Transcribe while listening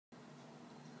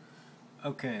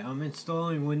Okay, I'm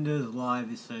installing Windows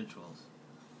Live Essentials,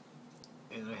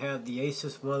 and I have the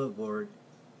Asus motherboard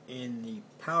in the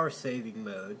power saving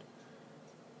mode.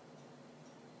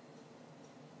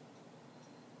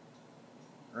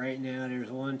 Right now there's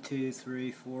 1, 2,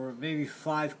 3, 4, maybe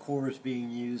 5 cores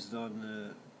being used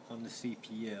on the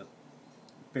CPU,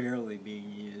 barely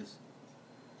being used.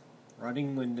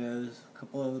 Running Windows, a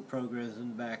couple other programs in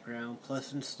the background,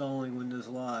 plus installing Windows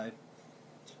Live,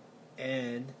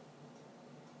 and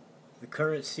the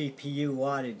current CPU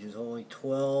wattage is only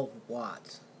 12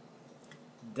 watts.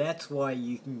 That's why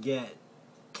you can get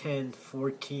 10,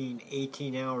 14,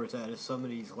 18 hours out of some of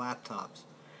these laptops.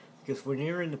 Because when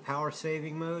you're in the power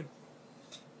saving mode,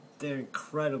 they're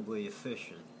incredibly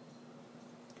efficient.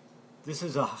 This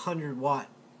is a 100-watt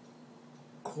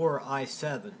Core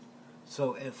i7.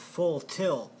 So at full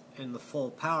tilt in the full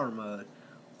power mode,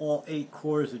 all 8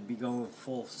 cores would be going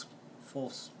full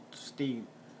steam,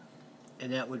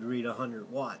 and that would read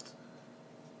 100 watts.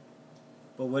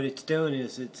 But what it's doing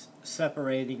is it's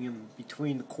separating them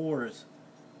between the cores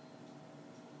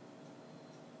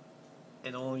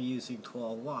and only using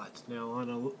 12 watts. Now on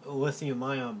a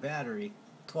lithium-ion battery,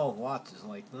 12 watts is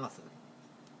like nothing.